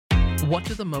What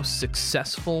do the most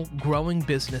successful, growing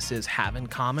businesses have in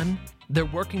common? They're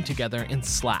working together in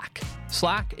Slack.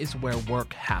 Slack is where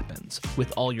work happens,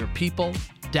 with all your people,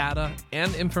 data,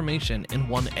 and information in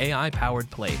one AI-powered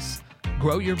place.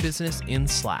 Grow your business in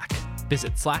Slack.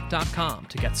 Visit slack.com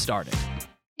to get started.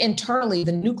 Internally,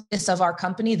 the nucleus of our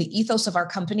company, the ethos of our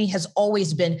company has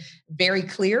always been very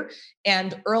clear.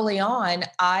 And early on,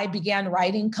 I began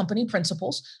writing company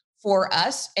principles for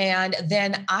us. And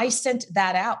then I sent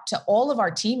that out to all of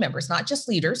our team members, not just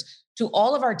leaders, to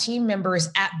all of our team members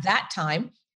at that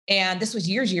time. And this was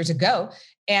years ago.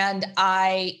 And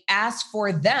I asked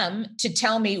for them to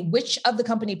tell me which of the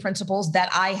company principles that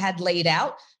I had laid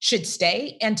out should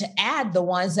stay and to add the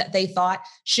ones that they thought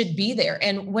should be there.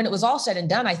 And when it was all said and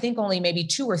done, I think only maybe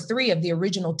 2 or 3 of the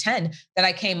original 10 that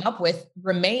I came up with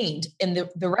remained. And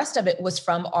the rest of it was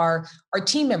from our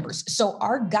team members. So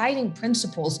our guiding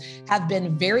principles have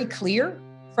been very clear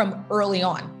from early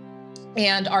on.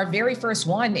 And our very first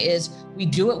one is we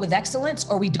do it with excellence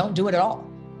or we don't do it at all.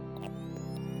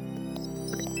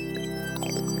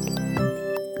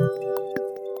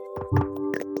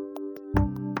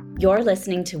 You're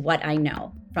listening to What I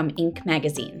Know from Inc.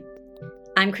 magazine.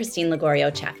 I'm Christine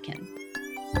Lagorio-Chafkin.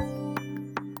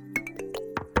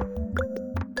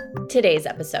 Today's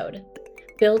episode,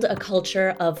 build a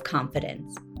culture of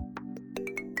confidence.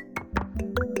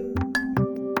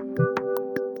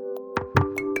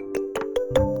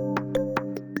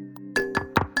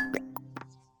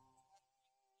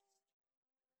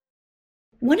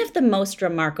 One of the most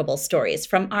remarkable stories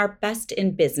from our Best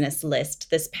in Business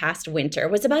list this past winter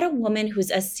was about a woman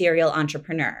who's a serial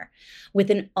entrepreneur with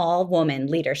an all-woman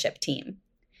leadership team.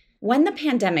 When the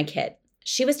pandemic hit,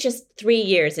 she was just 3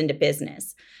 years into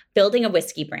business, building a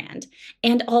whiskey brand,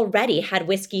 and already had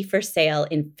whiskey for sale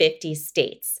in 50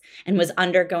 states and was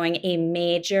undergoing a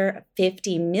major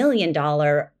 $50 million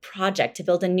project to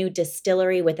build a new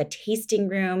distillery with a tasting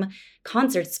room,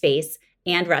 concert space,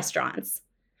 and restaurants,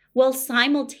 while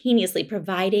simultaneously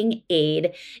providing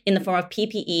aid in the form of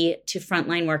PPE to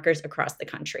frontline workers across the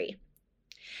country.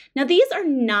 Now, these are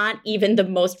not even the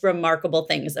most remarkable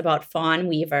things about Fawn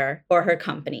Weaver or her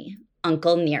company,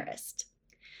 Uncle Nearest.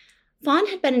 Fawn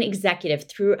had been an executive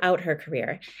throughout her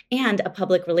career and a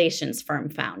public relations firm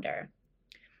founder.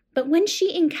 But when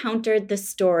she encountered the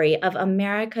story of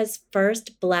America's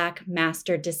first Black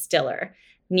master distiller,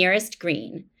 Nearest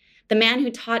Green, the man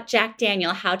who taught Jack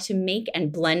Daniel how to make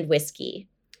and blend whiskey,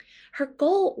 her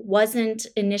goal wasn't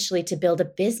initially to build a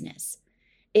business.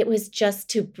 It was just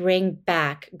to bring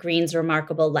back Green's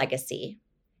remarkable legacy.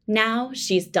 Now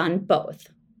she's done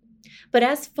both. But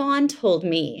as Fawn told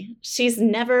me, she's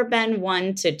never been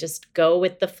one to just go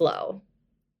with the flow.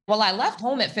 Well, I left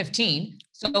home at 15.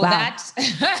 So Wow.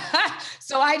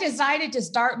 So I decided to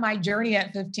start my journey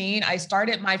at 15. I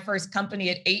started my first company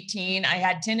at 18. I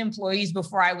had 10 employees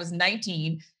before I was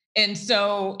 19. And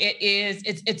so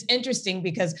it's interesting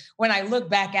because when I look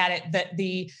back at it,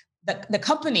 the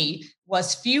company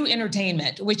was Few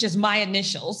Entertainment, which is my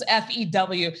initials,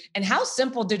 FEW. And how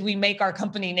simple did we make our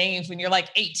company names when you're like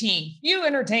 18? Few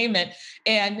Entertainment.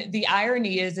 And the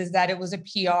irony is that it was a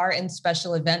PR and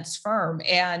special events firm.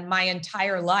 And my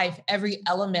entire life, every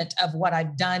element of what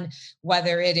I've done,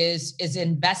 whether it is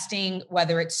investing,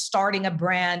 whether it's starting a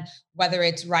brand, whether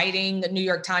it's writing the New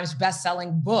York Times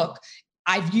bestselling book,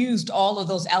 I've used all of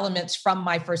those elements from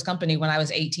my first company when I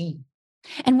was 18.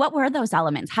 And what were those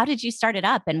elements? How did you start it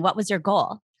up and what was your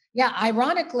goal? Yeah,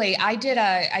 ironically, I did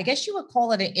I guess you would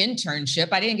call it an internship.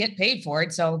 I didn't get paid for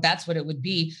it. So that's what it would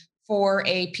be for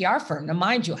a PR firm. Now,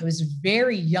 mind you, I was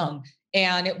very young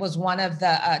and it was one of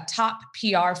the top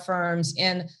PR firms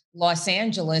in Los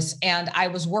Angeles. And I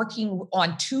was working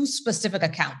on 2 specific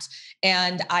accounts.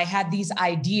 And I had these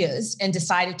ideas and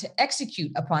decided to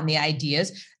execute upon the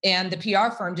ideas. And the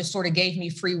PR firm just sort of gave me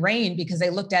free rein because they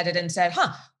looked at it and said,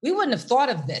 we wouldn't have thought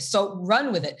of this. So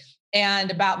run with it. And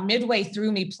about midway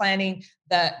through me planning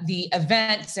the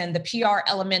events and the PR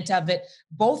element of it,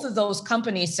 both of those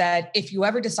companies said, if you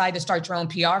ever decide to start your own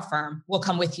PR firm, we'll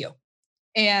come with you.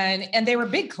 And they were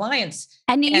big clients.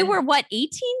 And you were what, 18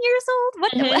 years old?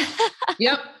 What? Mm-hmm.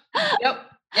 Yep.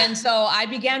 And so I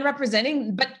began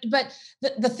representing, but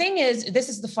the thing is, this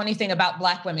is the funny thing about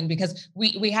Black women, because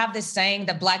we have this saying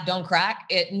that Black don't crack.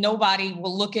 Nobody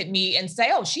will look at me and say,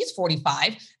 oh, she's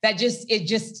 45.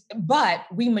 But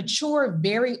we mature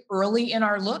very early in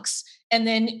our looks. And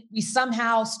then we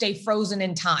somehow stay frozen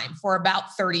in time for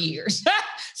about 30 years.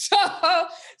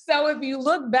 So if you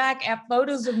look back at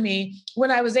photos of me when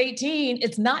I was 18,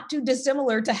 it's not too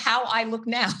dissimilar to how I look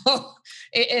now.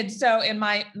 And so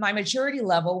my maturity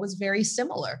level was very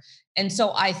similar. And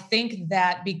so I think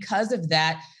that because of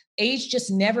that, age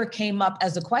just never came up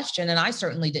as a question. And I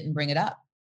certainly didn't bring it up.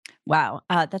 Wow.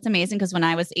 That's amazing. Because when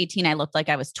I was 18, I looked like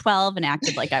I was 12 and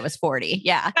acted like I was 40.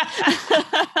 Yeah.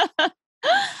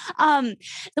 um,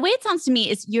 the way it sounds to me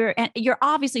is you're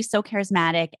obviously so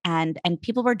charismatic and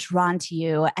people were drawn to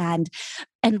you. And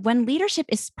when leadership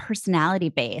is personality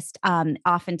based,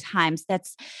 oftentimes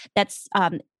that's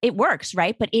it works,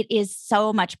 right? But it is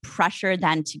so much pressure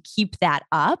then to keep that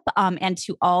up, and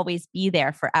to always be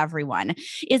there for everyone.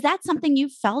 Is that something you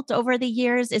felt over the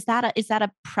years? Is that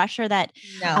a pressure that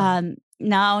No,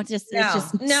 no, it's just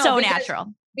no, so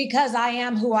natural. because I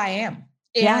am who I am.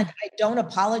 Yeah. And I don't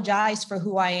apologize for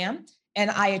who I am. And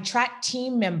I attract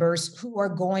team members who are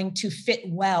going to fit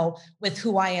well with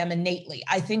who I am innately.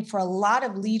 I think for a lot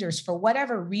of leaders, for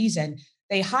whatever reason,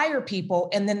 they hire people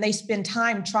and then they spend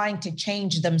time trying to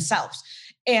change themselves.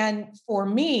 And for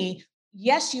me,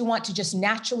 yes, you want to just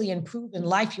naturally improve in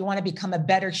life. You want to become a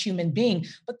better human being,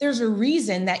 but there's a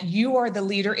reason that you are the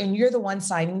leader and you're the one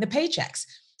signing the paychecks.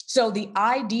 So the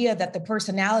idea that the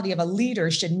personality of a leader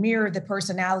should mirror the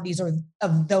personalities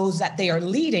of those that they are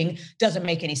leading doesn't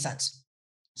make any sense.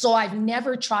 So I've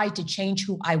never tried to change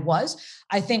who I was.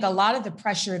 I think a lot of the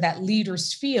pressure that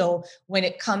leaders feel when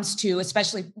it comes to,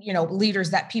 especially,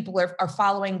 leaders that people are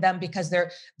following them because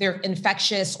they're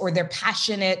infectious or they're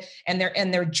passionate and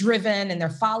they're driven and they're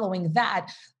following that.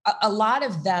 A lot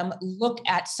of them look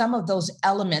at some of those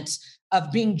elements of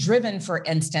being driven, for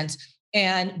instance,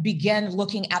 and begin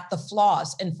looking at the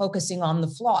flaws and focusing on the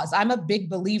flaws. I'm a big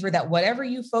believer that whatever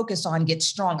you focus on gets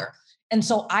stronger. And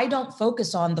so I don't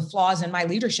focus on the flaws in my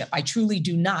leadership. I truly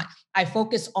do not. I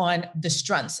focus on the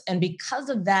strengths. And because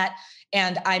of that,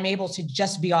 and I'm able to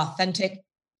just be authentic,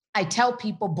 I tell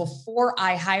people before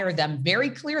I hire them very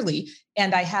clearly,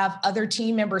 and I have other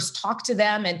team members talk to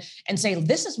them and say,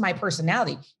 this is my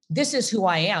personality. This is who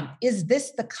I am. Is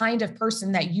this the kind of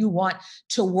person that you want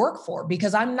to work for?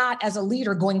 Because I'm not, as a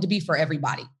leader, going to be for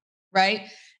everybody, right?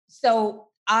 So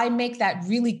I make that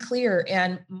really clear.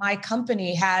 And my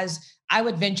company has, I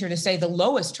would venture to say, the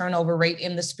lowest turnover rate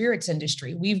in the spirits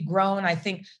industry. We've grown, I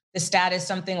think the stat is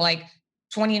something like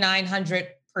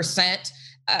 2,900%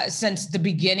 since the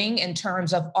beginning in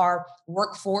terms of our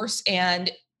workforce. And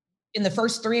in the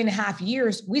first 3.5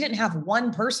 years, we didn't have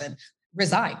one person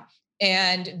resign.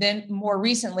 And then more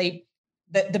recently,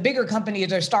 the bigger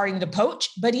companies are starting to poach,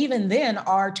 but even then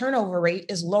our turnover rate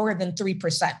is lower than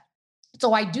 3%.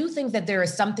 So I do think that there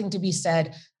is something to be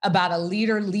said about a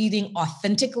leader leading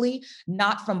authentically,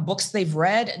 not from books they've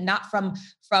read, not from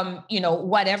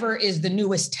whatever is the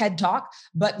newest TED Talk,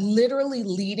 but literally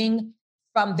leading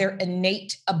from their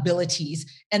innate abilities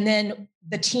and then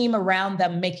the team around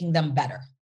them making them better.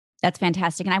 That's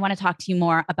fantastic. And I want to talk to you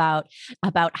more about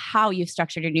how you've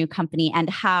structured your new company and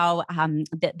how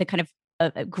the kind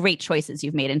of great choices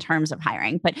you've made in terms of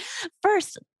hiring. But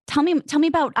first, tell me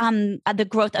about the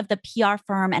growth of the PR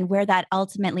firm and where that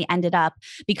ultimately ended up,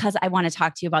 because I want to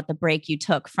talk to you about the break you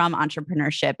took from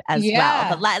entrepreneurship as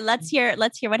well. But let's hear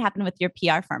what happened with your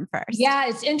PR firm first. Yeah,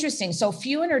 it's interesting. So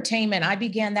Few Entertainment, I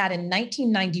began that in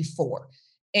 1994.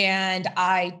 And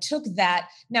I took that.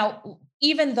 Now,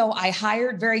 even though I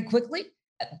hired very quickly,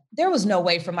 there was no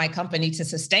way for my company to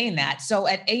sustain that. So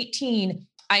at 18,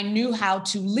 I knew how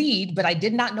to lead, but I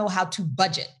did not know how to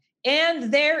budget.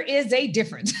 And there is a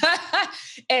difference.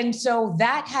 And so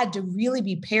that had to really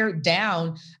be pared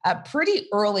down pretty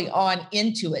early on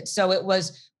into it. So it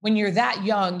was, when you're that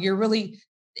young,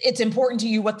 it's important to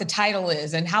you what the title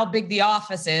is and how big the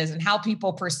office is and how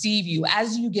people perceive you.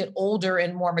 As you get older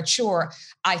and more mature,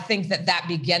 I think that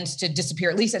begins to disappear.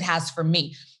 At least it has for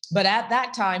me. But at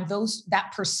that time,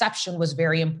 that perception was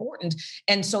very important.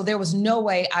 And so there was no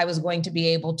way I was going to be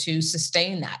able to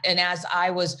sustain that. And as I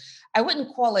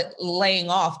wouldn't call it laying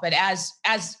off, but as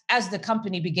the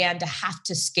company began to have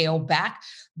to scale back,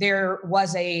 there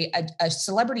was a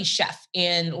celebrity chef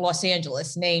in Los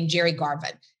Angeles named Jerry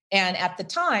Garvin. And at the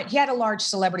time, he had a large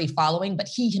celebrity following, but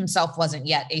he himself wasn't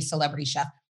yet a celebrity chef.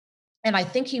 And I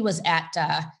think he was at,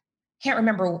 can't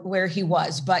remember where he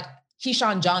was, but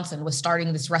Keyshawn Johnson was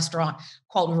starting this restaurant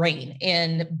called Rain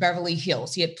in Beverly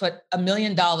Hills. He had put $1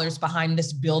 million behind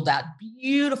this build out,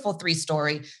 beautiful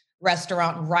 3-story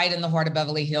restaurant right in the heart of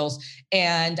Beverly Hills.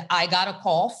 And I got a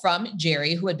call from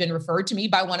Jerry, who had been referred to me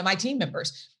by one of my team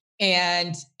members.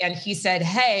 And he said,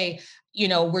 hey,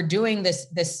 we're doing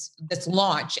this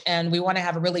launch and we want to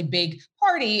have a really big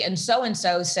party. And so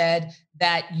said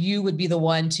that you would be the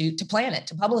one to plan it,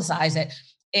 to publicize it.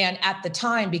 And at the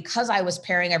time, because I was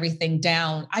paring everything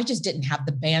down, I just didn't have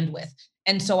the bandwidth.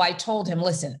 And so I told him,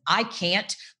 listen, I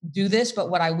can't do this, but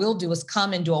what I will do is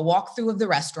come and do a walkthrough of the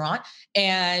restaurant,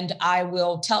 and I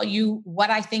will tell you what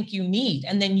I think you need.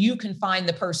 And then you can find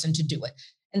the person to do it.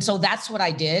 And so that's what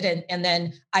I did. And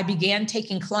then I began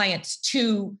taking clients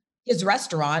to his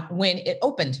restaurant when it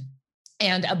opened.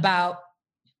 And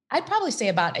I'd probably say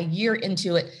about a year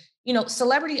into it,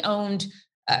 celebrity owned,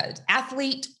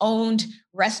 athlete owned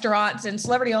restaurants and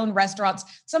celebrity owned restaurants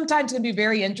sometimes can be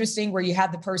very interesting, where you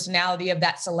have the personality of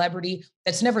that celebrity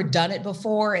that's never done it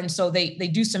before. And so they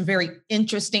do some very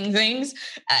interesting things.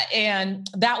 And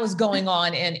that was going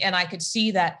on. And I could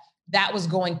see that was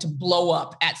going to blow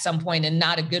up at some point, and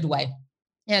not a good way.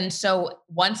 And so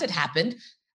once it happened,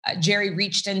 Jerry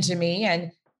reached into me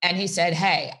and he said,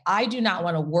 hey, I do not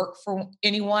want to work for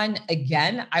anyone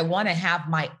again. I want to have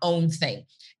my own thing.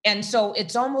 And so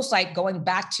it's almost like going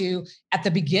back to at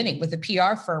the beginning with the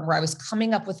PR firm, where I was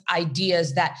coming up with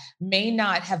ideas that may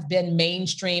not have been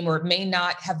mainstream or may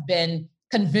not have been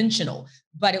conventional,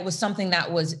 but it was something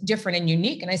that was different and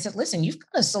unique. And I said, listen, you've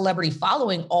got a celebrity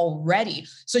following already.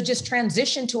 So just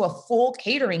transition to a full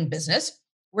catering business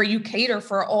where you cater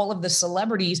for all of the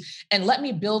celebrities, and let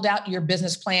me build out your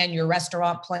business plan, your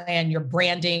restaurant plan, your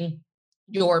branding,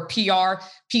 your PR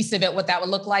piece of it, what that would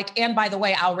look like. And by the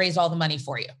way, I'll raise all the money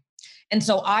for you. And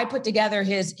so I put together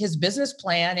his business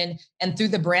plan, and through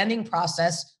the branding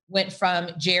process, went from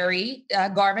Jerry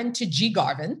Garvin to G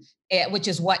Garvin, which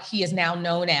is what he is now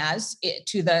known as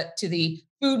to the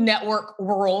Food Network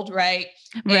world, right?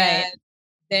 Right. And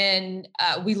then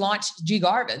we launched G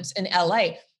Garvin's in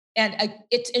LA. And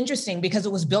it's interesting because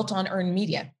it was built on earned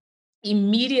media.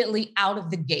 Immediately out of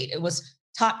the gate, it was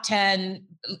top 10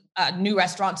 new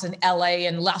restaurants in LA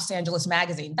and Los Angeles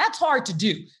Magazine. That's hard to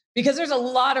do because there's a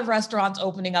lot of restaurants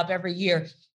opening up every year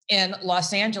in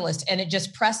Los Angeles. And it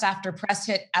just press after press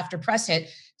hit after press hit,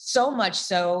 so much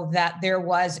so that there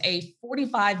was a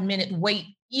 45-minute wait,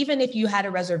 even if you had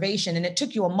a reservation, and it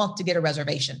took you a month to get a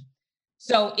reservation.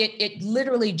 So it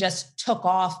literally just took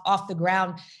off the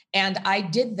ground. And I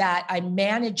did that. I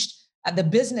managed the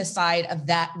business side of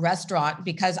that restaurant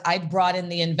because I brought in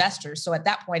the investors. So at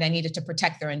that point, I needed to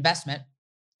protect their investment.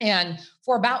 And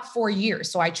for about 4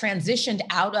 years, so I transitioned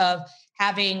out of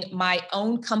having my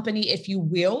own company, if you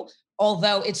will,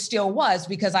 although it still was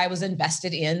because I was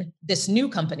invested in this new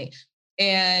company.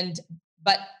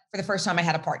 But for the first time, I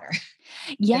had a partner.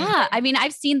 Yeah. I mean,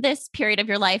 I've seen this period of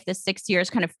your life, this 6 years,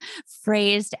 kind of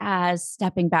phrased as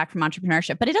stepping back from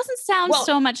entrepreneurship, but it doesn't sound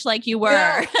so much like you were.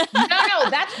 No,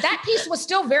 that piece was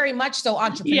still very much so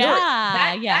entrepreneurial.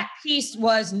 That piece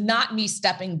was not me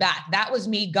stepping back. That was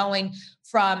me going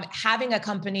from having a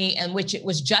company in which it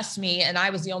was just me and I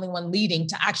was the only one leading,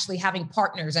 to actually having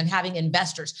partners and having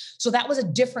investors. So that was a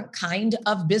different kind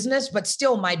of business, but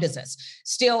still my business.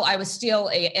 I was still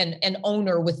an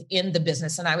owner within the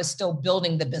business, and I was still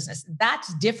building the business.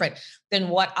 That's different than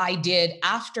what I did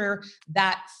after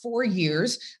that 4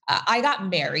 years. I got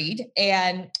married,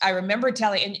 and I remember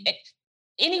telling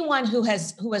anyone who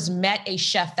has met a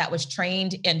chef that was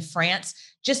trained in France,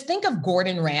 just think of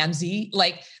Gordon Ramsay,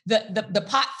 like the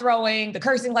pot throwing, the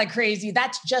cursing like crazy.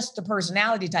 That's just the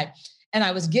personality type. And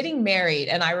I was getting married,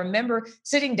 and I remember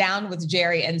sitting down with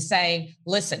Jerry and saying,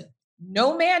 listen,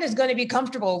 no man is going to be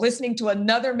comfortable listening to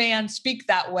another man speak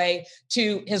that way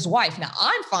to his wife. Now,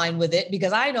 I'm fine with it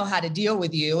because I know how to deal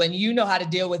with you and you know how to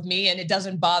deal with me, and it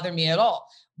doesn't bother me at all.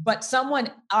 But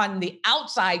someone on the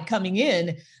outside coming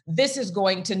in, this is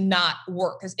going to not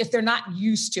work, because if they're not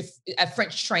used to a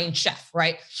French trained chef,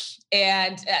 right?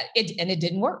 And it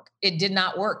didn't work. It did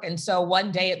not work. And so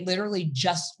one day it literally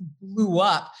just blew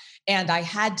up, and I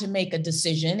had to make a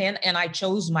decision, and I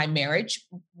chose my marriage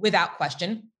without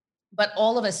question. But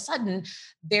all of a sudden,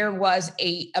 there was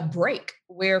a break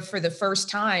where for the first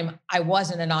time, I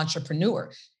wasn't an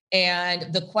entrepreneur.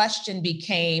 And the question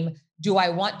became, do I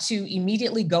want to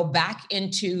immediately go back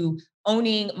into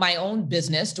owning my own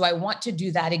business? Do I want to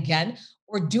do that again?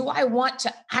 Or do I want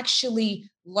to actually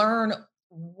learn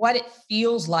what it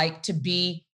feels like to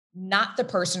be not the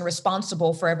person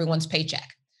responsible for everyone's paycheck?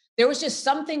 There was just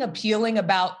something appealing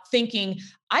about thinking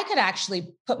I could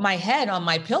actually put my head on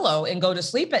my pillow and go to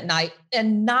sleep at night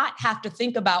and not have to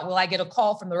think about, will I get a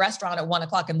call from the restaurant at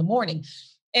 1:00 in the morning?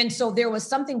 And so there was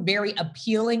something very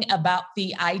appealing about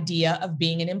the idea of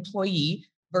being an employee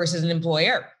versus an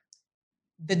employer.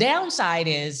 The downside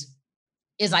is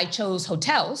I chose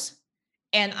hotels,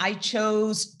 and I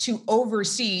chose to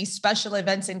oversee special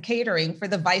events and catering for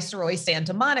the Viceroy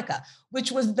Santa Monica,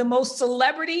 which was the most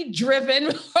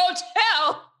celebrity-driven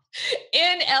hotel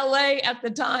in LA at the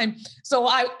time. So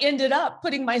I ended up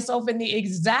putting myself in the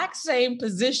exact same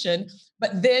position,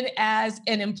 but then as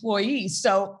an employee.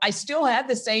 So I still had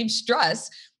the same stress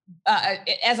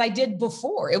as I did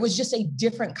before. It was just a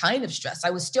different kind of stress. I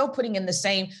was still putting in the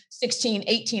same 16,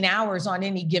 18 hours on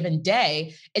any given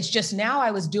day. It's just now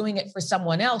I was doing it for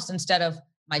someone else instead of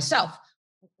myself,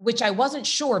 which I wasn't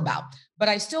sure about, but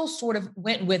I still sort of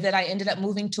went with it. I ended up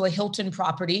moving to a Hilton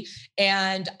property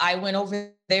and I went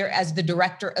over there as the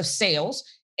director of sales.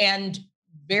 And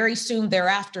very soon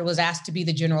thereafter was asked to be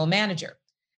the general manager.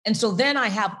 And so then I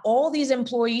have all these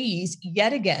employees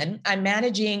yet again. I'm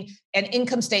managing an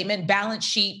income statement, balance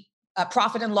sheet,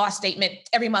 profit and loss statement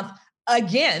every month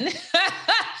again.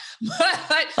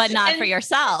 but not for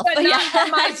yourself. But not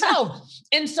for myself.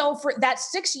 And so for that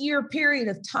 6-year period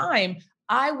of time,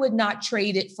 I would not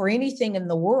trade it for anything in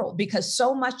the world because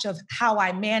so much of how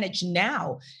I manage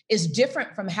now is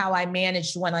different from how I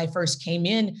managed when I first came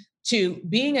in to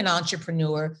being an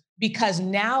entrepreneur, because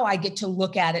now I get to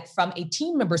look at it from a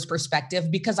team member's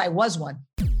perspective because I was one.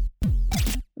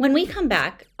 When we come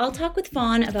back, I'll talk with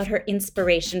Fawn about her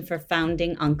inspiration for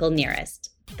founding Uncle Nearest,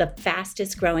 the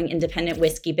fastest growing independent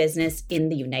whiskey business in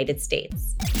the United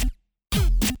States.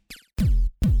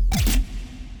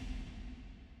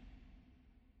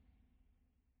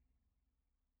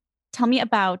 Tell me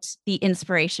about the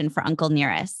inspiration for Uncle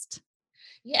Nearest.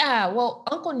 Yeah, well,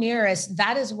 Uncle Nearest,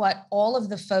 that is what all of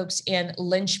the folks in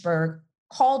Lynchburg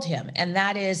called him. And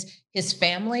that is his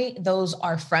family. Those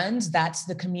are friends. That's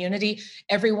the community.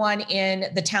 Everyone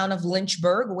in the town of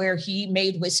Lynchburg, where he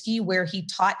made whiskey, where he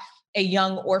taught a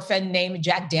young orphan named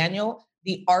Jack Daniel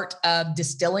the art of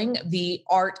distilling, the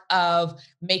art of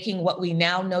making what we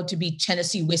now know to be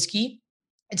Tennessee whiskey.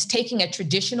 It's taking a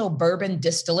traditional bourbon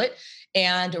distillate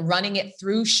and running it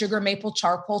through sugar maple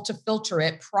charcoal to filter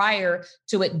it prior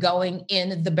to it going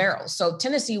in the barrel. So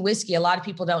Tennessee whiskey, a lot of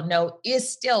people don't know, is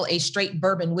still a straight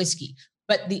bourbon whiskey.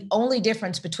 But the only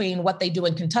difference between what they do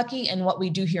in Kentucky and what we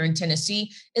do here in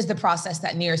Tennessee is the process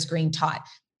that Nearest Green taught.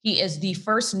 He is the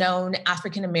first known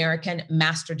African-American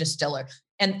master distiller.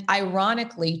 And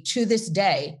ironically, to this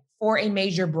day, for a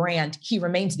major brand, he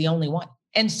remains the only one.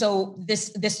 And so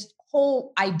this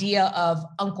whole idea of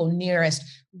Uncle Nearest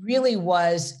really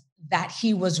was that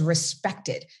he was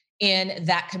respected in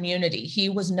that community. He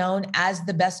was known as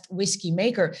the best whiskey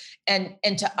maker. And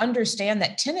to understand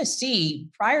that Tennessee,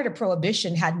 prior to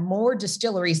Prohibition, had more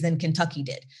distilleries than Kentucky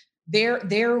did.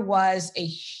 There was a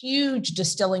huge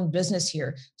distilling business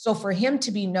here. So for him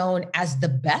to be known as the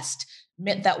best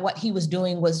meant that what he was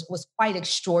doing was quite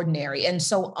extraordinary. And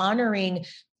so honoring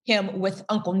him with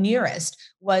Uncle Nearest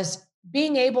was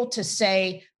being able to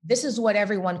say, this is what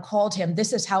everyone called him.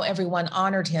 This is how everyone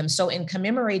honored him. So in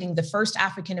commemorating the first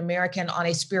African-American on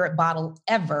a spirit bottle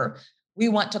ever, we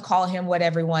want to call him what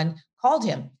everyone called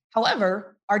him.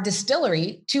 However, our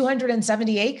distillery,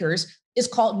 270 acres, is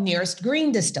called Nearest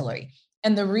Green Distillery.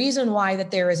 And the reason why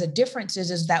that there is a difference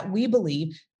is that we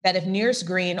believe that if Nearest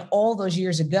Green all those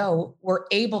years ago were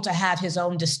able to have his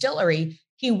own distillery,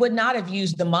 he would not have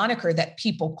used the moniker that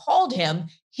people called him.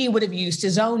 He would have used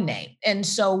his own name. And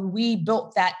so we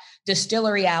built that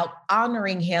distillery out,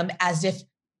 honoring him as if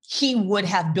he would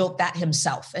have built that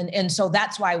himself. And so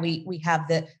that's why we have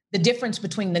the difference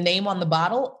between the name on the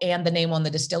bottle and the name on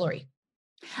the distillery.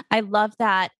 I love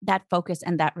that focus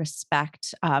and that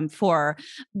respect for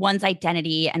one's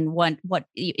identity and what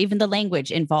even the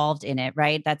language involved in it,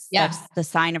 right? That's the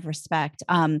sign of respect.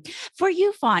 For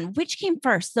you, Fawn, which came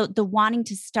first, the wanting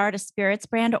to start a spirits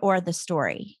brand or the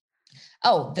story?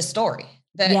 Oh, the story.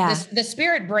 The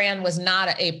spirit brand was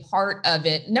not a part of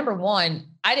it. Number one,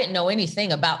 I didn't know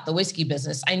anything about the whiskey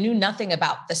business. I knew nothing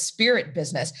about the spirit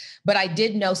business, but I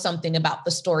did know something about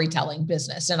the storytelling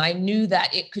business. And I knew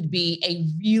that it could be a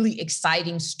really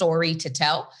exciting story to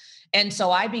tell. And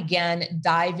so I began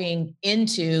diving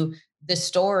into the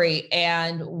story.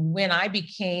 And when I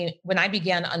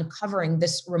began uncovering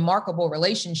this remarkable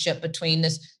relationship between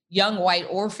this young white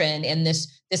orphan and this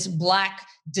Black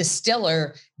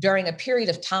distiller during a period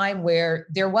of time where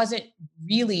there wasn't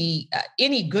really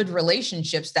any good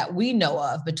relationships that we know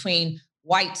of between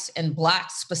whites and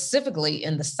Blacks, specifically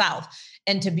in the South.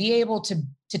 And to be able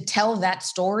to tell that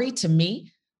story to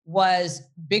me was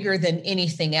bigger than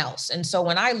anything else. And so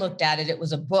when I looked at it, it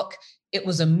was a book, it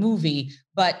was a movie.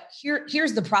 But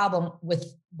here's the problem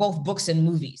with both books and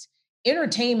movies.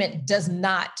 Entertainment does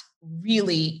not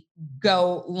really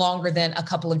go longer than a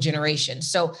couple of generations.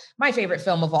 So my favorite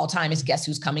film of all time is Guess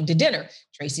Who's Coming to Dinner?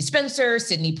 Tracy Spencer,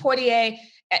 Sidney Poitier.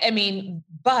 I mean,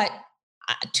 but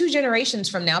 2 generations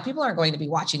from now, people aren't going to be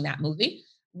watching that movie.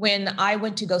 when I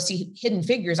went to go see Hidden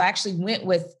Figures, I actually went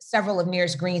with several of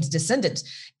Nearest Green's descendants.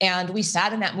 And we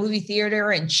sat in that movie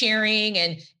theater and cheering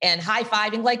and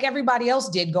high-fiving like everybody else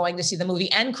did going to see the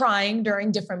movie, and crying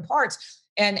during different parts.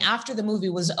 And after the movie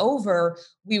was over,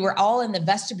 we were all in the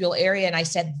vestibule area. And I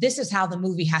said, this is how the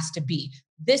movie has to be.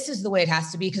 This is the way it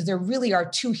has to be, because there really are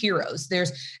two heroes.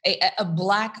 There's a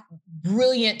Black,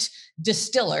 brilliant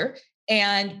distiller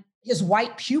and his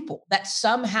white pupil, that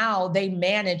somehow they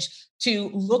manage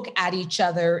to look at each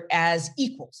other as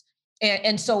equals.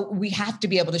 And so we have to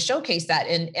be able to showcase that.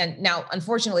 And now,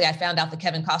 unfortunately, I found out the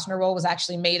Kevin Costner role was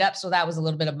actually made up. So that was a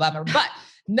little bit of a bummer. But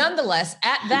nonetheless,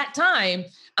 at that time,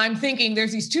 I'm thinking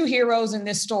there's these two heroes in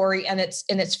this story, and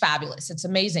it's fabulous. It's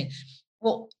amazing.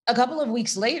 Well, a couple of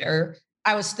weeks later,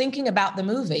 I was thinking about the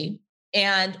movie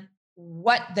and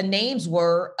what the names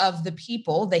were of the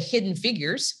people, the hidden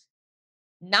figures,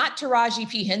 not Taraji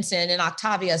P. Henson and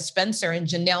Octavia Spencer and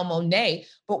Janelle Monáe,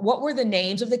 but what were the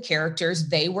names of the characters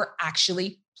they were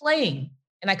actually playing?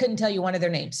 And I couldn't tell you one of their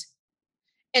names.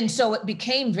 And so it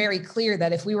became very clear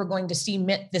that if we were going to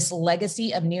cement this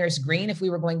legacy of Nearest Green, if we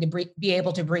were going to be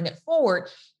able to bring it forward,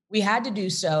 we had to do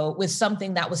so with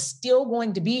something that was still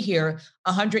going to be here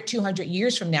 100, 200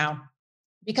 years from now.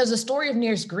 Because the story of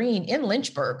Nearest Green in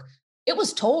Lynchburg, it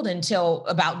was told until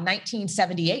about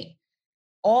 1978.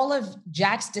 All of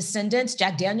Jack's descendants,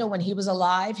 Jack Daniel, when he was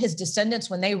alive, his descendants,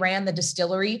 when they ran the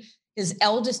distillery, his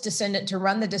eldest descendant to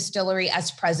run the distillery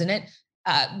as president,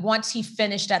 once he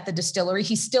finished at the distillery,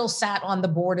 he still sat on the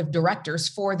board of directors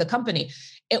for the company.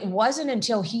 It wasn't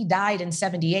until he died in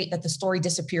 78 that the story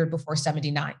disappeared before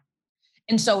 79.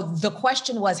 And so the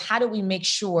question was, how do we make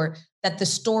sure that the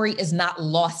story is not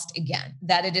lost again,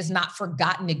 that it is not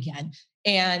forgotten again?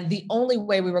 And the only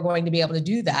way we were going to be able to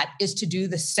do that is to do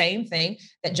the same thing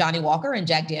that Johnnie Walker and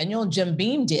Jack Daniel and Jim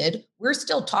Beam did. We're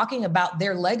still talking about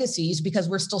their legacies because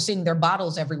we're still seeing their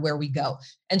bottles everywhere we go.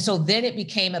 And so then it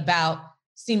became about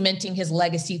cementing his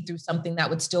legacy through something that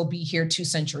would still be here 2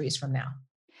 centuries from now.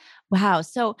 Wow.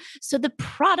 So the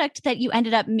product that you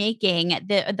ended up making,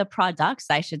 the products,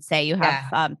 I should say, you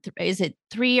have, is it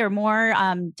 3 or more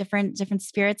different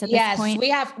spirits at this point?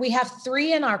 Yes, we have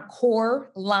 3 in our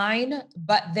core line,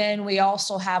 but then we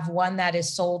also have one that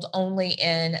is sold only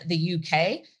in the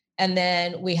UK. And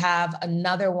then we have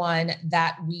another one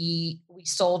that we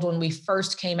sold when we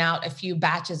first came out, a few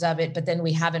batches of it, but then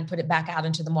we haven't put it back out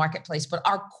into the marketplace. But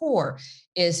our core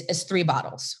is 3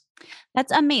 bottles.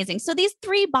 That's amazing. So these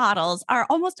 3 bottles are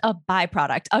almost a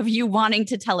byproduct of you wanting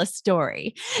to tell a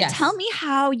story. Yes. Tell me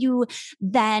how you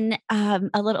then, a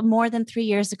little more than 3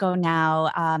 years ago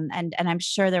now, and I'm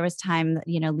sure there was time,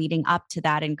 leading up to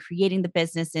that and creating the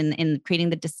business and creating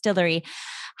the distillery.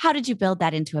 How did you build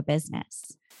that into a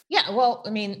business? Yeah, well,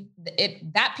 I mean,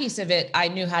 that piece of it, I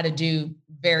knew how to do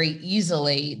very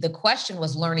easily. The question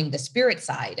was learning the spirit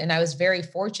side. And I was very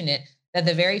fortunate that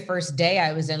the very first day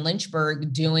I was in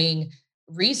Lynchburg doing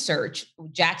research,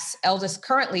 Jack's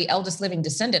currently eldest living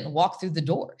descendant walked through the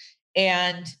door.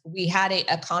 And we had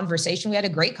a conversation. We had a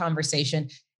great conversation.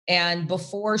 And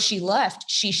before she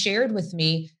left, she shared with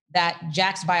me that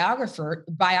Jack's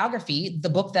biography, the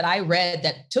book that I read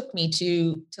that took me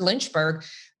to Lynchburg,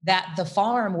 that the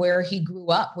farm where he grew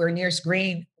up, where Nearest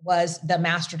Green was the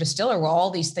master distiller, where all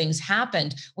these things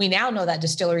happened. We now know that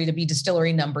distillery to be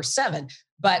distillery number 7,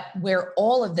 but where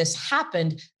all of this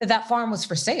happened, that farm was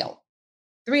for sale.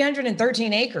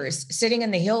 313 acres sitting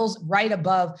in the hills right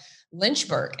above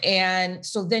Lynchburg. And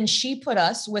so then she put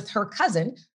us with her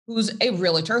cousin, who was a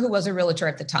realtor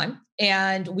at the time.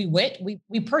 And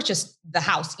we purchased the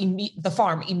house, the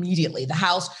farm immediately. The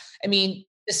house,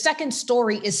 the second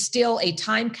story is still a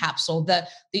time capsule.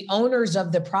 The owners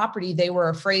of the property, they were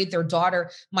afraid their daughter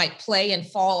might play and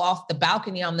fall off the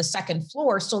balcony on the second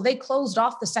floor. So they closed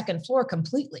off the second floor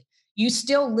completely. You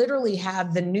still literally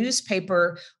have the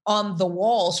newspaper on the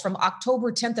walls from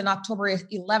October 10th and October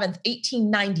 11th,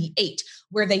 1898,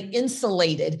 where they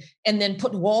insulated and then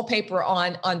put wallpaper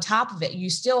on top of it. You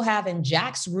still have in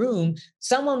Jack's room,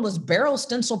 someone was barrel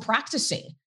stencil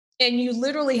practicing. And you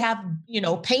literally have,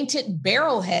 painted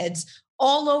barrel heads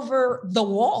all over the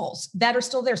walls that are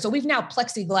still there. So we've now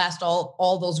plexiglassed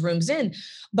all those rooms in,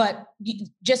 but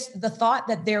just the thought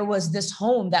that there was this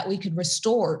home that we could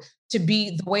restore to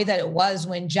be the way that it was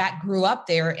when Jack grew up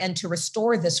there, and to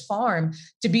restore this farm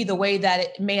to be the way that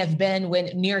it may have been when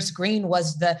Nearest Green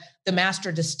was the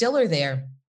master distiller there,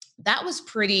 that was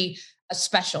pretty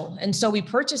special. And so we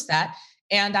purchased that,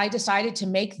 and I decided to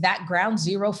make that ground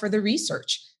zero for the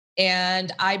research.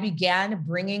 And I began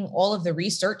bringing all of the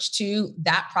research to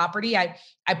that property. I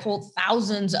pulled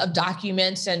thousands of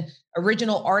documents and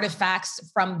original artifacts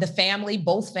from the family,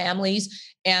 both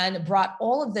families, and brought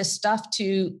all of this stuff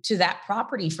to that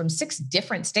property from 6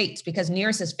 different states, because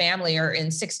Nearest's family are in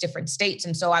 6 different states.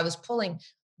 And so I was pulling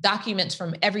documents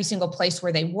from every single place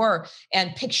where they were,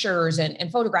 and pictures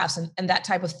and photographs and that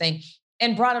type of thing,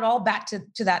 and brought it all back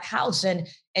to that house.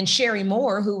 And Sherry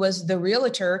Moore, who was the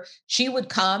realtor, she would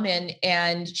come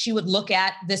and she would look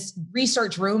at this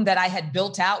research room that I had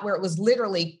built out, where it was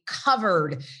literally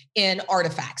covered in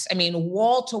artifacts. I mean,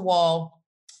 wall to wall,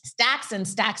 stacks and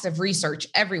stacks of research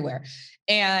everywhere.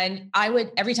 And I would,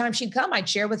 every time she'd come, I'd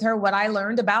share with her what I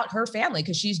learned about her family,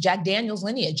 because she's Jack Daniels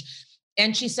lineage.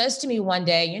 And she says to me one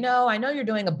day, I know you're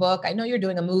doing a book, I know you're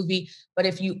doing a movie, but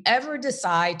if you ever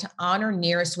decide to honor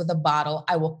Nearest with a bottle,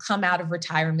 I will come out of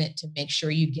retirement to make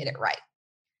sure you get it right.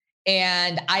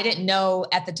 And I didn't know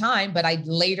at the time, but I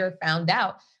later found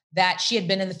out that she had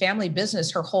been in the family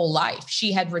business her whole life.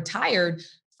 She had retired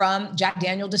from Jack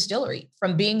Daniel Distillery,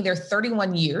 from being there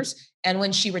 31 years. And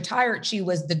when she retired, she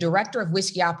was the director of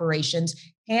whiskey operations,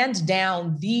 hands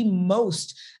down the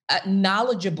most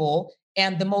knowledgeable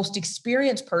and the most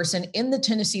experienced person in the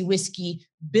Tennessee whiskey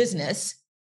business.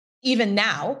 Even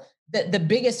now, the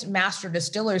biggest master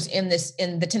distillers in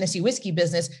the Tennessee whiskey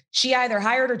business, she either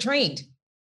hired or trained.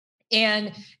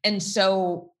 And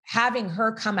so having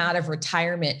her come out of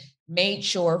retirement made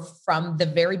sure from the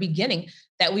very beginning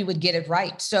that we would get it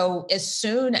right. So as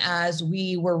soon as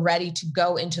we were ready to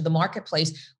go into the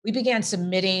marketplace, we began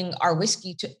submitting our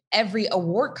whiskey to every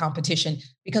award competition,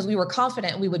 because we were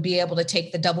confident we would be able to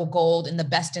take the double gold and the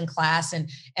best in class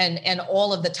and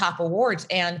all of the top awards.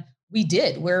 And we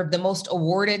did. We're the most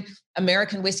awarded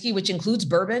American whiskey, which includes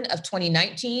bourbon, of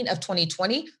 2019, of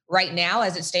 2020. Right now,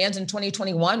 as it stands in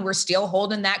 2021, we're still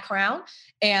holding that crown.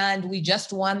 And we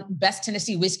just won Best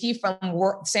Tennessee Whiskey from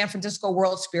San Francisco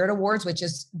World Spirit Awards, which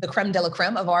is the creme de la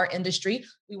creme of our industry.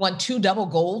 We won 2 double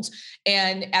golds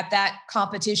and at that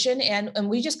competition, and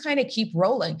we just kind of keep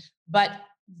rolling. But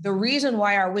the reason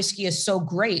why our whiskey is so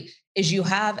great is you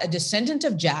have a descendant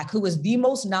of Jack, who was the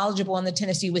most knowledgeable in the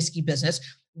Tennessee whiskey business,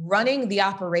 running the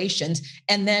operations.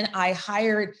 And then I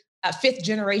hired a 5th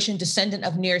generation descendant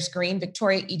of Nearest Green,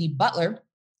 Victoria Edie Butler,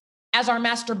 as our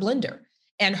master blender.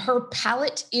 And her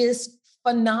palate is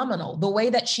phenomenal. The way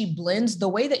that she blends, the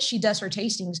way that she does her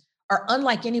tastings are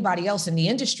unlike anybody else in the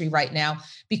industry right now,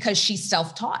 because she's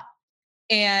self-taught.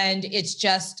 And it's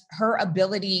just her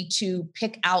ability to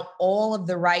pick out all of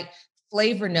the right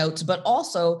flavor notes, but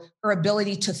also her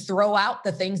ability to throw out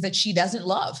the things that she doesn't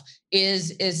love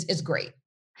is great.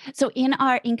 So in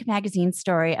our Inc. magazine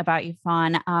story about you,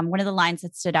 Fawn, one of the lines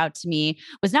that stood out to me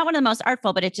was not one of the most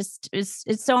artful, but it just is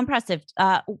so impressive.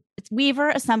 Weaver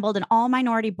assembled an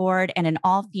all-minority board and an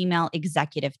all-female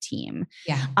executive team.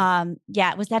 Yeah.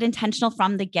 Yeah. Was that intentional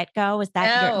from the get-go? Was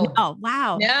that? No. Oh,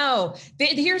 wow. No.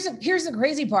 Here's the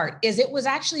crazy part is it was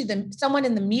actually someone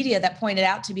in the media that pointed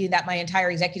out to me that my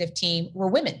entire executive team were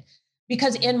women.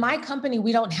 Because in my company,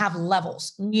 we don't have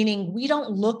levels, meaning we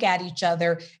don't look at each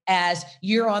other as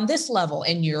you're on this level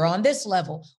and you're on this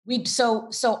level. So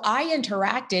I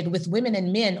interacted with women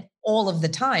and men all of the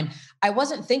time. I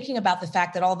wasn't thinking about the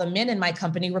fact that all the men in my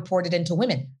company reported into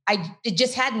women. It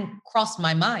just hadn't crossed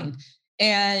my mind.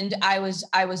 And I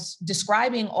was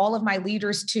describing all of my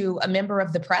leaders to a member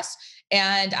of the press.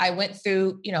 And I went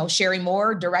through, Sherry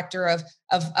Moore, director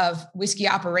of whiskey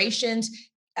operations,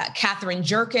 Catherine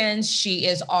Jerkins, she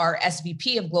is our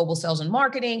SVP of Global Sales and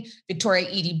Marketing. Victoria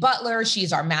Edie Butler,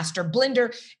 she's our master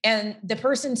blender. And the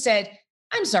person said,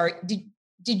 I'm sorry,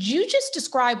 did you just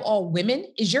describe all women?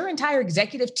 Is your entire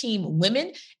executive team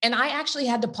women? And I actually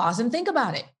had to pause and think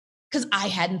about it, because I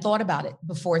hadn't thought about it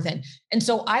before then. And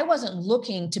so I wasn't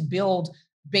looking to build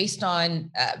based on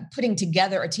putting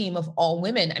together a team of all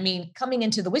women. I mean, coming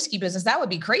into the whiskey business, that would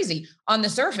be crazy. On the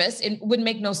surface, it would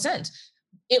make no sense.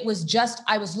 It was just,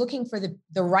 I was looking for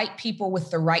the right people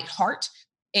with the right heart,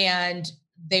 and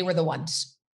they were the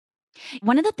ones.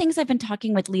 One of the things I've been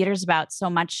talking with leaders about so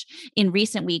much in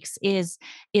recent weeks is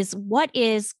what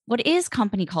is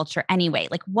company culture anyway?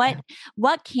 Like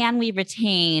what can we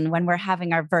retain when we're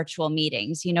having our virtual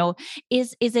meetings?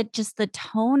 Is it just the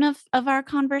tone of our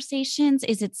conversations?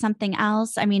 Is it something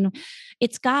else? I mean,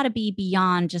 it's got to be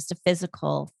beyond just a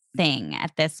physical thing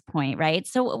at this point, right?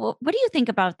 So what do you think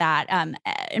about that?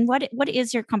 And what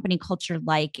is your company culture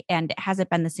like? And has it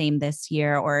been the same this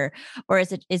year, or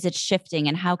is it shifting?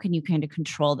 And how can you kind of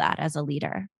control that as a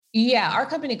leader? Yeah, our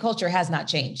company culture has not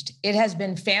changed. It has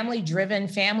been family driven,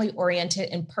 family oriented,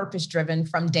 and purpose driven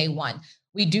from day one.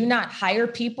 We do not hire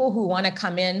people who want to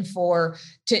come in to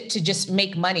just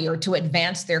make money or to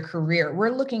advance their career. We're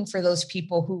looking for those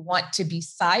people who want to be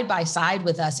side by side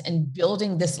with us and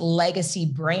building this legacy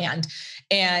brand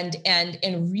and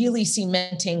really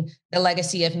cementing the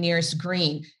legacy of Nearest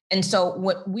Green. And so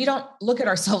what we don't look at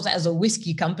ourselves as a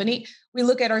whiskey company. We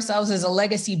look at ourselves as a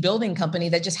legacy building company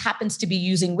that just happens to be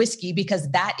using whiskey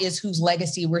because that is whose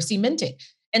legacy we're cementing.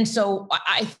 And so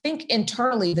I think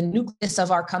internally, the nucleus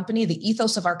of our company, the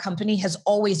ethos of our company has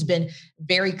always been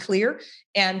very clear.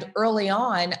 And early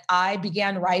on, I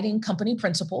began writing company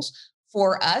principles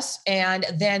for us. And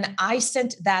then I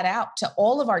sent that out to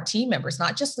all of our team members,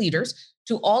 not just leaders,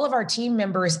 to all of our team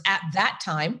members at that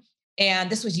time. And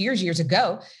this was years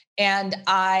ago. And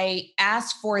I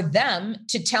asked for them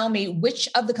to tell me which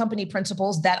of the company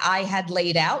principles that I had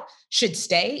laid out should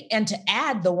stay and to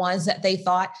add the ones that they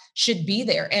thought should be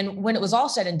there. And when it was all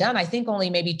said and done, I think only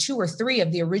maybe 2 or 3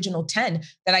 of the original 10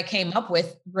 that I came up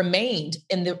with remained.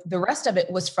 And the rest of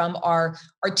it was from our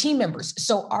team members.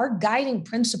 So our guiding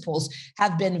principles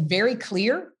have been very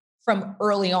clear from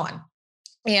early on.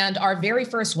 And our very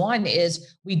first one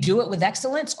is we do it with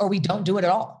excellence or we don't do it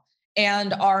at all.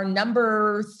 And our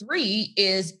number 3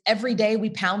 is every day we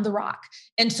pound the rock.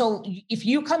 And so if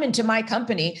you come into my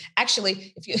company,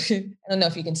 actually, if you, I don't know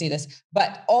if you can see this,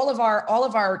 but all of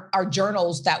our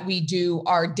journals that we do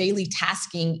our daily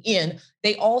tasking in,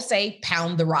 they all say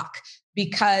pound the rock,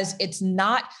 because it's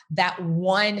not that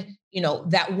one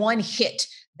hit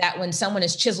that when someone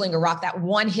is chiseling a rock, that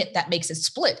one hit that makes it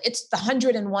split. It's the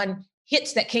 101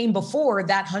 hits that came before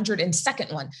that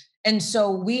 102nd one. And so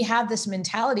we have this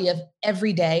mentality of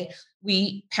every day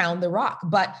we pound the rock.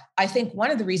 But I think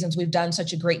one of the reasons we've done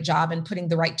such a great job in putting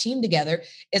the right team together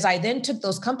is I then took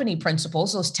those company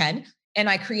principles, those 10, and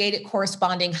I created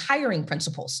corresponding hiring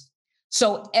principles.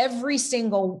 So every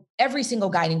single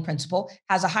guiding principle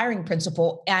has a hiring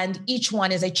principle, and each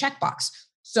one is a checkbox.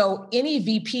 So any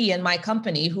VP in my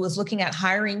company who is looking at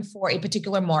hiring for a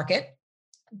particular market,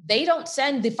 they don't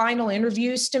send the final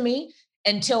interviews to me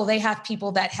until they have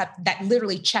people that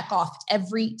literally check off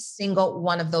every single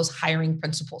one of those hiring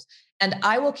principles. And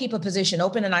I will keep a position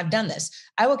open, and I've done this.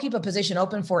 I will keep a position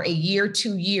open for a year,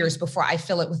 2 years before I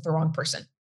fill it with the wrong person.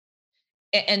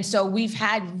 And so we've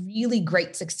had really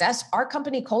great success. Our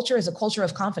company culture is a culture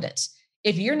of confidence.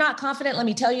 If you're not confident, let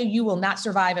me tell you, you will not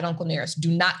survive at Uncle Nearest.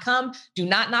 Do not come, do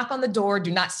not knock on the door,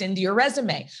 do not send your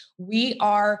resume. We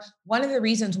are, one of the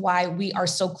reasons why we are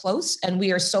so close and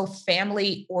we are so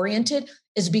family oriented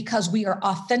is because we are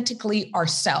authentically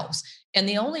ourselves. And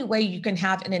the only way you can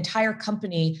have an entire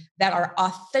company that are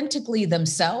authentically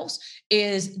themselves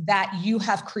is that you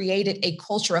have created a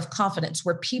culture of confidence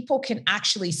where people can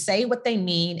actually say what they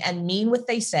mean and mean what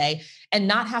they say and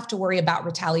not have to worry about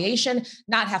retaliation,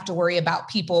 not have to worry about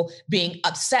people being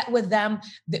upset with them.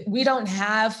 We don't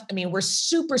have, we're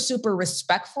super, super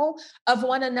respectful of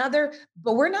one another,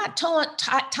 but we're not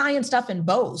tying stuff in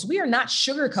bows. We are not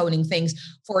sugarcoating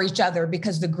things for each other,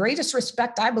 because the greatest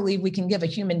respect I believe we can give a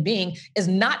human being is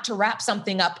not to wrap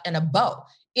something up in a bow.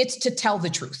 It's to tell the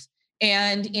truth.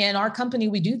 And in our company,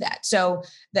 we do that. So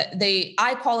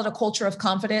I call it a culture of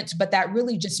confidence, but that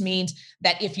really just means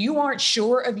that if you aren't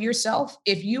sure of yourself,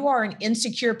 if you are an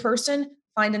insecure person,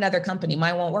 find another company.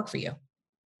 Mine won't work for you.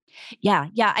 Yeah.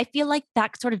 I feel like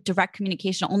that sort of direct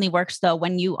communication only works though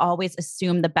when you always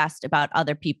assume the best about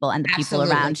other people and the Absolutely.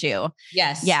 people around you.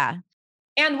 Yes. Yeah.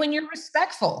 And when you're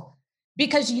respectful,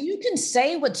 because you can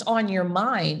say what's on your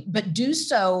mind, but do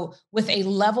so with a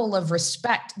level of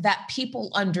respect that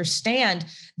people understand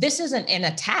this isn't an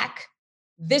attack.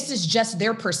 This is just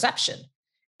their perception.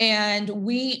 And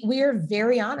we are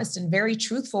very honest and very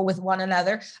truthful with one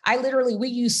another. We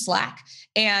use Slack,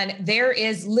 and there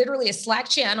is literally a Slack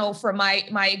channel for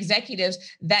my executives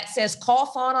that says, call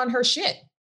Fawn on her shit.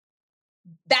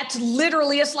 That's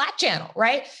literally a Slack channel,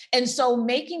 right? And so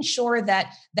making sure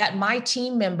that my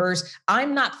team members,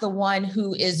 I'm not the one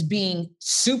who is being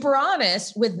super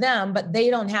honest with them, but they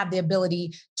don't have the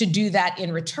ability to do that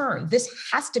in return. This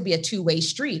has to be a two-way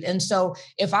street. And so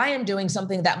if I am doing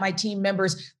something that my team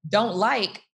members don't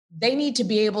like, they need to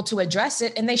be able to address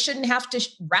it, and they shouldn't have to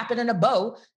wrap it in a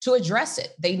bow to address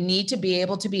it. They need to be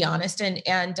able to be honest,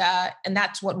 and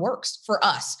that's what works for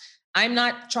us. I'm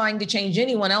not trying to change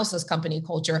anyone else's company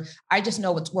culture. I just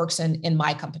know what works in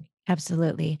my company.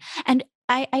 Absolutely. And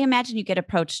I imagine you get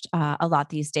approached a lot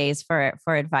these days for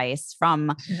advice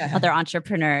from other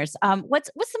entrepreneurs. What's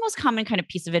the most common kind of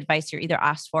piece of advice you're either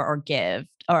asked for or give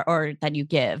or that you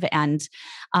give? And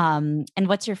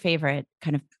what's your favorite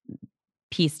kind of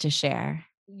piece to share?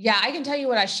 Yeah, I can tell you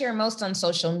what I share most on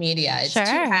social media. It's Sure.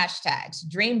 2 hashtags: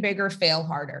 dream bigger, fail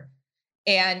harder.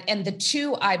 And the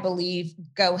two, I believe,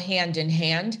 go hand in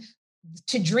hand.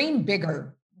 To dream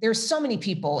bigger, there's so many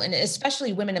people, and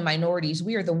especially women and minorities,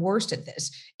 we are the worst at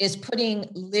this, is putting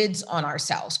lids on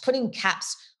ourselves, putting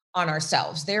caps on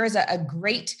ourselves. There is a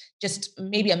great, just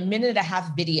maybe a minute and a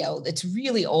half video that's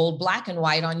really old, black and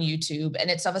white on YouTube, and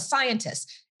it's of a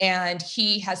scientist. And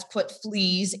he has put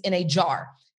fleas in a jar,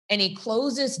 and he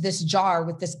closes this jar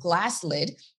with this glass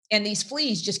lid. And these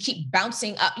fleas just keep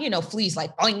bouncing up, fleas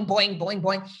like boing, boing, boing,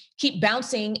 boing, keep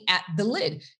bouncing at the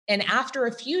lid. And after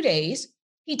a few days,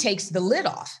 he takes the lid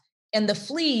off. And the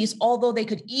fleas, although they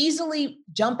could easily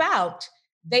jump out,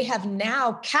 they have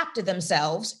now capped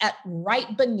themselves at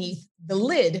right beneath the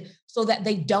lid so that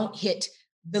they don't hit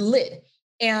the lid.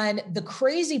 And the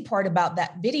crazy part about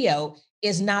that video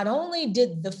is not only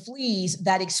did the fleas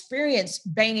that experience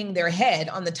banging their head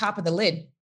on the top of the lid,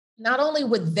 not only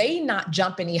would they not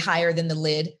jump any higher than the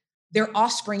lid, their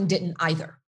offspring didn't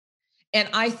either. And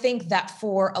I think that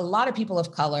for a lot of people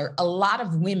of color, a lot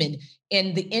of women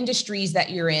in the industries that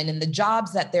you're in and the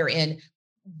jobs that they're in,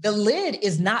 the lid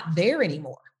is not there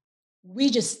anymore.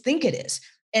 We just think it is.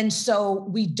 And so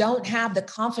we don't have the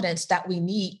confidence that we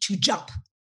need to jump,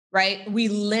 right? We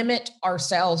limit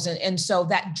ourselves. And so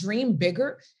that dream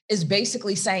bigger is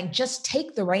basically saying, just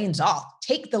take the reins off,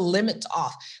 take the limits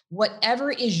off. Whatever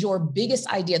is your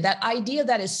biggest idea, that idea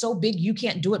that is so big, you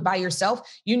can't do it by yourself.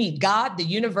 You need God, the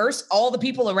universe, all the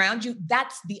people around you.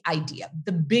 That's the idea,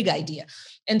 the big idea.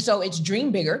 And so it's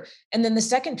dream bigger. And then the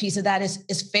second piece of that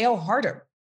is fail harder.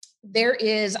 There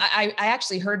is, I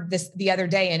actually heard this the other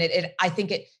day, and I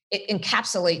think it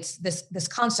encapsulates this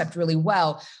concept really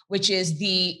well, which is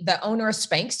the owner of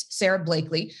Spanx, Sarah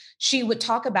Blakely. She would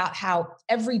talk about how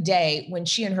every day when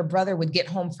she and her brother would get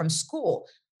home from school,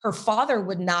 their father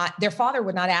would not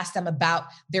ask them about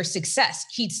their success.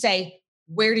 He'd say,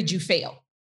 "Where did you fail?"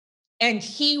 And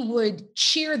he would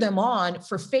cheer them on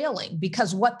for failing,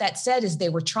 because what that said is they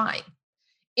were trying.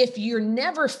 If you're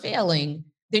never failing,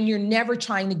 then you're never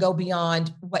trying to go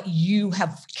beyond what you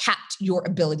have capped your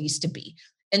abilities to be.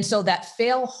 And so that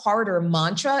fail harder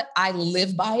mantra, I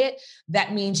live by it.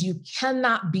 That means you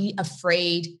cannot be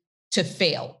afraid to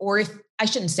fail. Or if I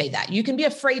shouldn't say that, you can be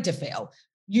afraid to fail.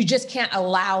 You just can't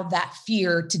allow that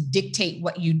fear to dictate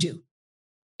what you do.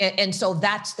 And so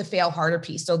that's the fail harder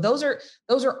piece. So those are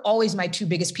always my two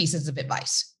biggest pieces of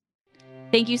advice.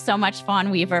 Thank you so much, Fawn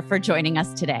Weaver, for joining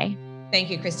us today. Thank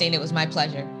you, Christine. It was my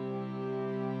pleasure.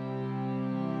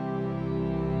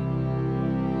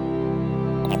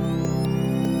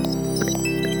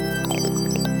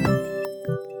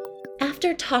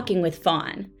 After talking with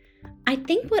Fawn, I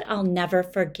think what I'll never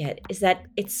forget is that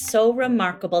it's so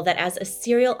remarkable that as a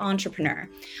serial entrepreneur,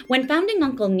 when founding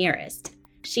Uncle Nearest,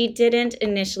 she didn't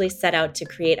initially set out to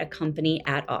create a company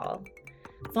at all.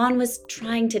 Fawn was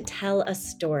trying to tell a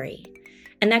story,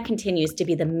 and that continues to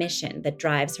be the mission that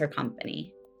drives her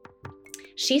company.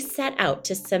 She set out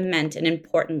to cement an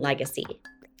important legacy.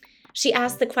 She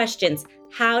asked the questions,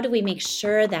 how do we make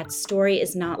sure that story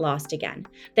is not lost again,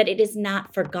 that it is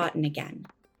not forgotten again?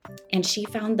 And she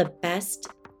found the best,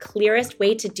 clearest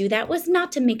way to do that was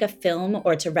not to make a film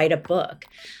or to write a book,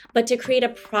 but to create a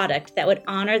product that would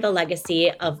honor the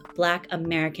legacy of Black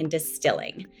American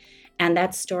distilling, and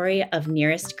that story of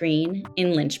Nearest Green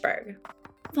in Lynchburg.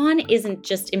 Fawn isn't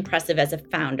just impressive as a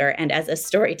founder and as a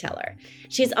storyteller.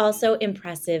 She's also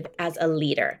impressive as a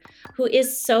leader who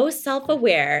is so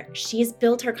self-aware she's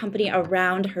built her company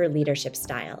around her leadership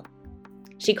style.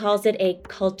 She calls it a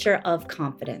culture of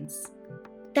confidence.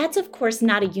 That's, of course,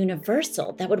 not a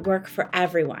universal that would work for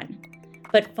everyone,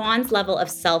 but Fawn's level of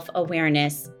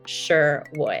self-awareness sure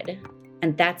would.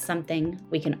 And that's something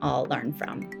we can all learn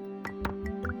from.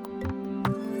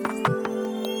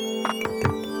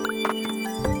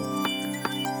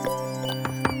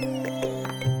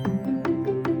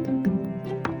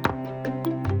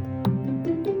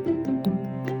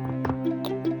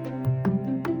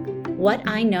 What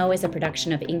I Know is a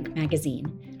production of Inc.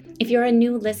 Magazine. If you're a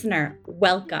new listener,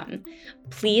 welcome.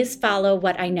 Please follow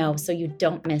What I Know so you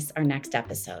don't miss our next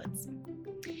episodes.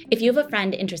 If you have a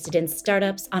friend interested in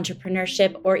startups,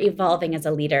 entrepreneurship, or evolving as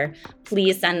a leader,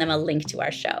 please send them a link to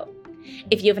our show.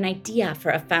 If you have an idea for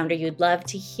a founder you'd love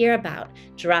to hear about,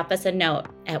 drop us a note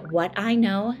at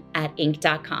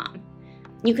whatiknow@inc.com.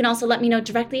 You can also let me know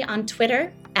directly on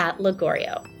Twitter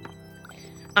 @Lagorio.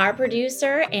 Our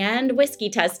producer and whiskey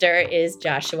tester is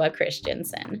Joshua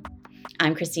Christensen.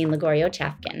 I'm Christine Lagorio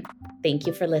Chafkin. Thank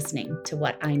you for listening to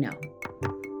What I Know.